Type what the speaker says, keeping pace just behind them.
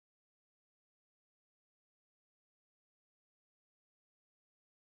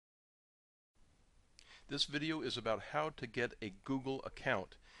This video is about how to get a Google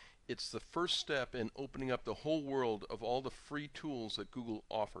account. It's the first step in opening up the whole world of all the free tools that Google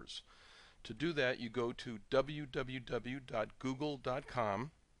offers. To do that, you go to www.google.com,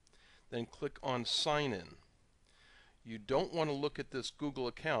 then click on Sign In. You don't want to look at this Google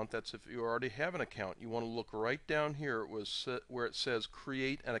account. That's if you already have an account. You want to look right down here where it says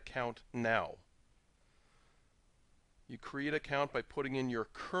Create an Account Now. You create an account by putting in your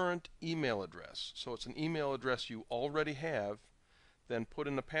current email address. So it's an email address you already have. Then put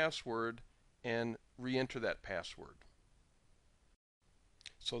in a password and re-enter that password.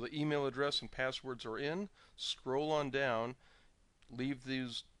 So the email address and passwords are in. Scroll on down. Leave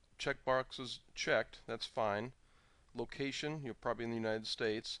these check boxes checked. That's fine. Location, you're probably in the United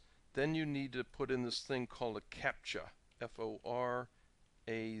States. Then you need to put in this thing called a CAPTCHA. FORAZOOS,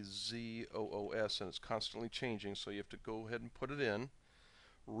 and it's constantly changing, so you have to go ahead and put it in.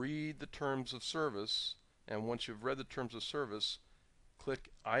 Read the terms of service, and once you've read the terms of service,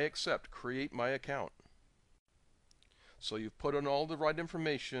 click I accept, create my account. So you've put in all the right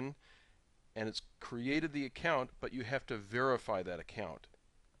information and it's created the account, but you have to verify that account.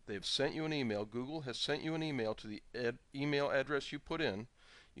 They've sent you an email. Google has sent you an email to the email address you put in.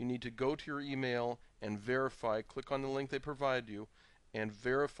 You need to go to your email and verify. Click on the link they provide you and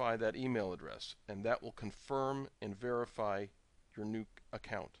verify that email address, and that will confirm and verify your new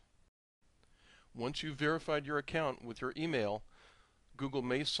account. Once you've verified your account with your email, Google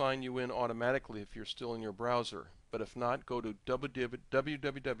may sign you in automatically if you're still in your browser, but if not, go to www.google.com,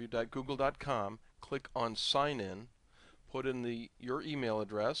 click on Sign In, put in your email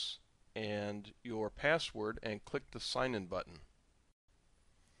address and your password, and click the Sign In button.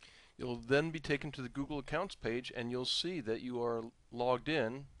 You'll then be taken to the Google Accounts page, and you'll see that you are logged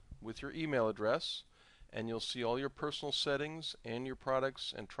in with your email address, and you'll see all your personal settings and your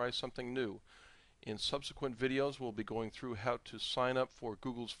products and try something new. In subsequent videos, we'll be going through how to sign up for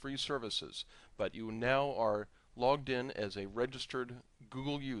Google's free services, but you now are logged in as a registered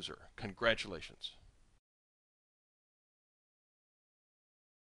Google user. Congratulations.